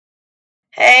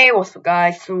Hey, what's up,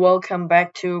 guys? Welcome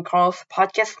back to Carl's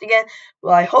podcast again.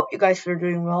 Well, I hope you guys are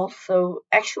doing well. So,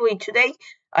 actually, today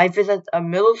I visited a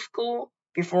middle school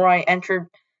before I entered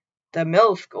the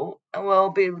middle school.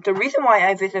 The reason why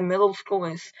I visit middle school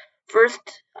is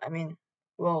first,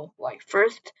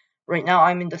 first, right now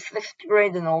I'm in the sixth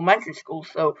grade in elementary school.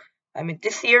 So,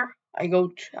 this year I go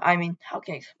to, how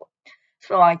can I explain?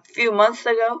 So, like, few months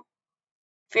later,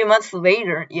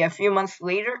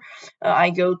 I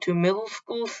go to middle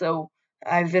school, so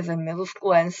I visit middle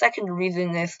school. And second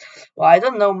reason is, well, I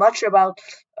don't know much about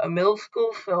middle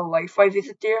school, so like if I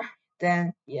visit there,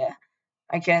 then yeah,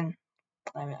 I can,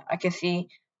 I can see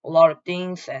a lot of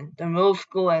things. And the middle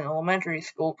school and elementary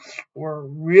school were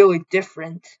really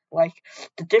different. Like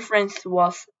the difference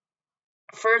was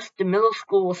first, the middle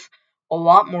school was a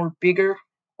lot more bigger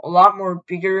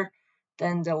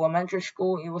than the elementary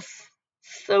school. It was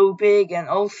so big, and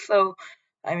also,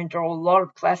 there were a lot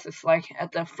of classes. Like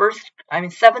at the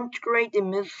seventh grade in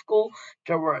middle school,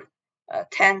 there were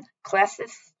 10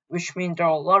 classes, which means there are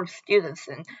a lot of students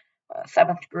in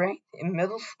seventh grade in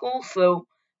middle school. So,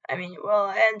 and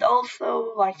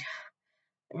also, how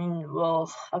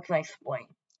can I explain?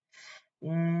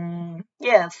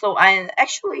 Yeah, so I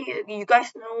actually, you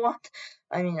guys know what?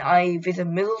 I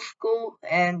visited middle school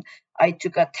and I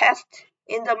took a test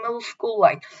in the middle school.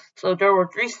 So there were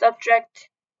three subject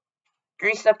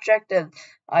that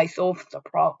I solved the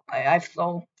problem. I've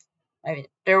solved.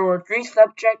 There were three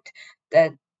subject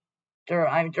that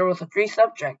there was a three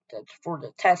subject that for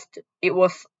the test. It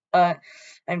was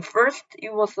and first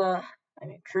it was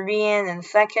Korean, and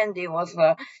second it was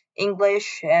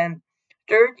English, and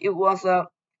third it was what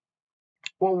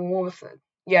was it?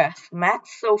 Yes, math.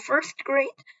 So first grade,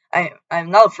 I'm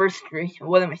not first grade.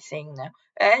 What am I saying now?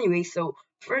 Anyway, so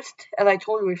first, as I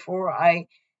told you before,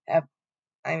 have.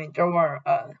 There were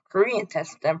Korean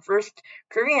tests. And first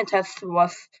Korean test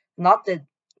was not the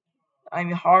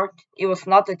hard. It was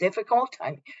not the difficult.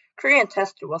 Korean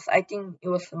test was, I think it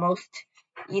was the most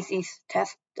easiest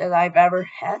test that I've ever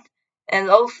had.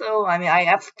 And also,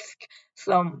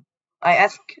 some, I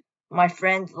asked my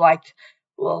friend, how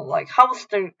was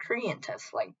the Korean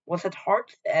test? Like, was it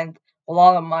hard? And a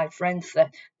lot of my friends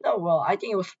said, no, well, I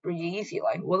think it was pretty easy.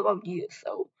 Like, what about you?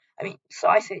 So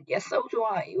I said, yes, so do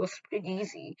I. It was pretty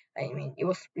easy. It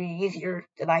was pretty easier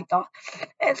than I thought.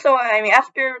 And so,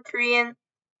 after Korean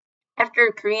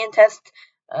test,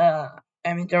 uh,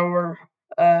 there were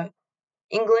uh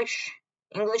English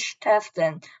English test,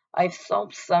 and I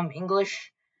solved some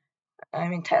English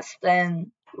test.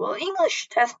 And well, English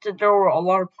test, there were a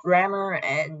lot of grammar,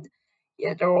 and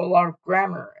yeah, there were a lot of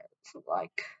grammar. So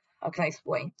like, how can I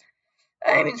explain?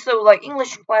 So like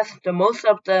English class, the most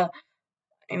of the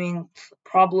I mean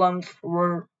problems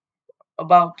were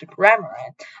about the grammar,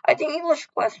 and I think English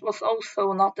class was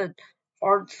also not that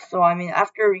hard. So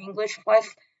after English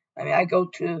class, I go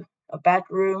to a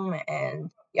bathroom,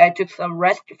 and yeah, I took some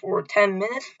rest for 10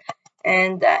 minutes,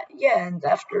 and and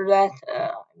after that,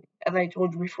 as I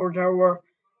told you before, there were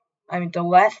the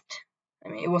last,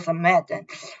 it was a math. And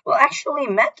well, actually,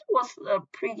 math was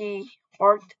pretty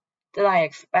hard than I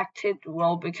expected.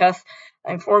 Well, because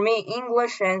for me,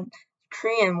 English and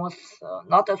Korean was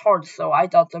not that hard, so I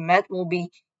thought the math will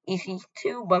be easy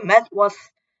too. But math was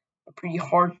pretty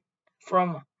hard.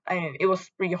 It was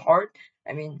pretty hard.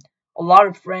 I mean, a lot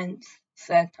of friends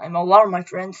a lot of my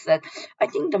friends said, I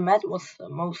think the math was the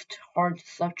most hard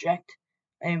subject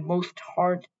and most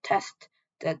hard test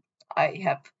that I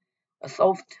have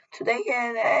solved today.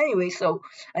 And anyway, so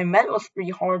math was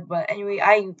pretty hard. But anyway,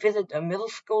 I visited a middle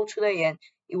school today, and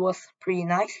it was pretty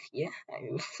nice. Yeah,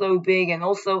 it was so big, and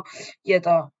also,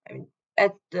 yeah,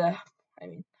 at the,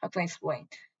 how can I explain?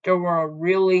 There were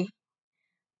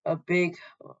a big,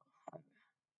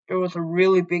 there was a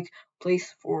really big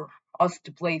place for us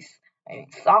to play,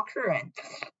 soccer. And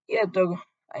yeah,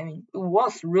 it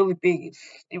was really big.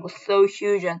 It was so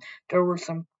huge, and there were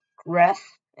some grass,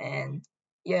 and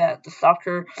yeah, the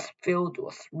soccer field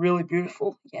was really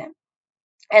beautiful. Yeah,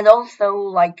 and also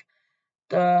like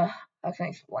the how can I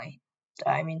explain?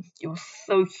 It was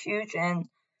so huge, and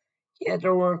yeah,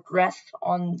 there were grass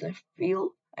on the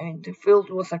field. The field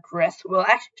was a grass. Well,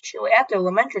 actually, at the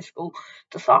elementary school,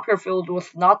 the soccer field was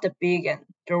not that big, and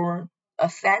there were a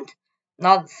sand,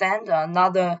 not sand,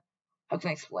 not a, how can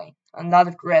I explain? Not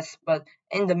a grass. But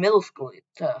in the middle school,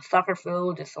 the soccer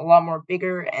field is a lot more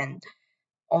bigger, and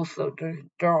also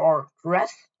there are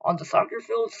grass on the soccer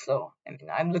field. So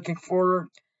I'm looking forward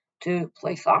to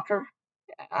play soccer.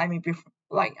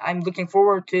 I'm looking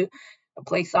forward to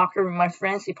play soccer with my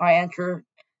friends if I enter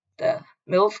the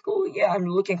middle school. Yeah, I'm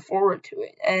looking forward to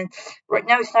it. And right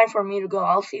now it's time for me to go.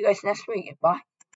 I'll see you guys next week. Bye.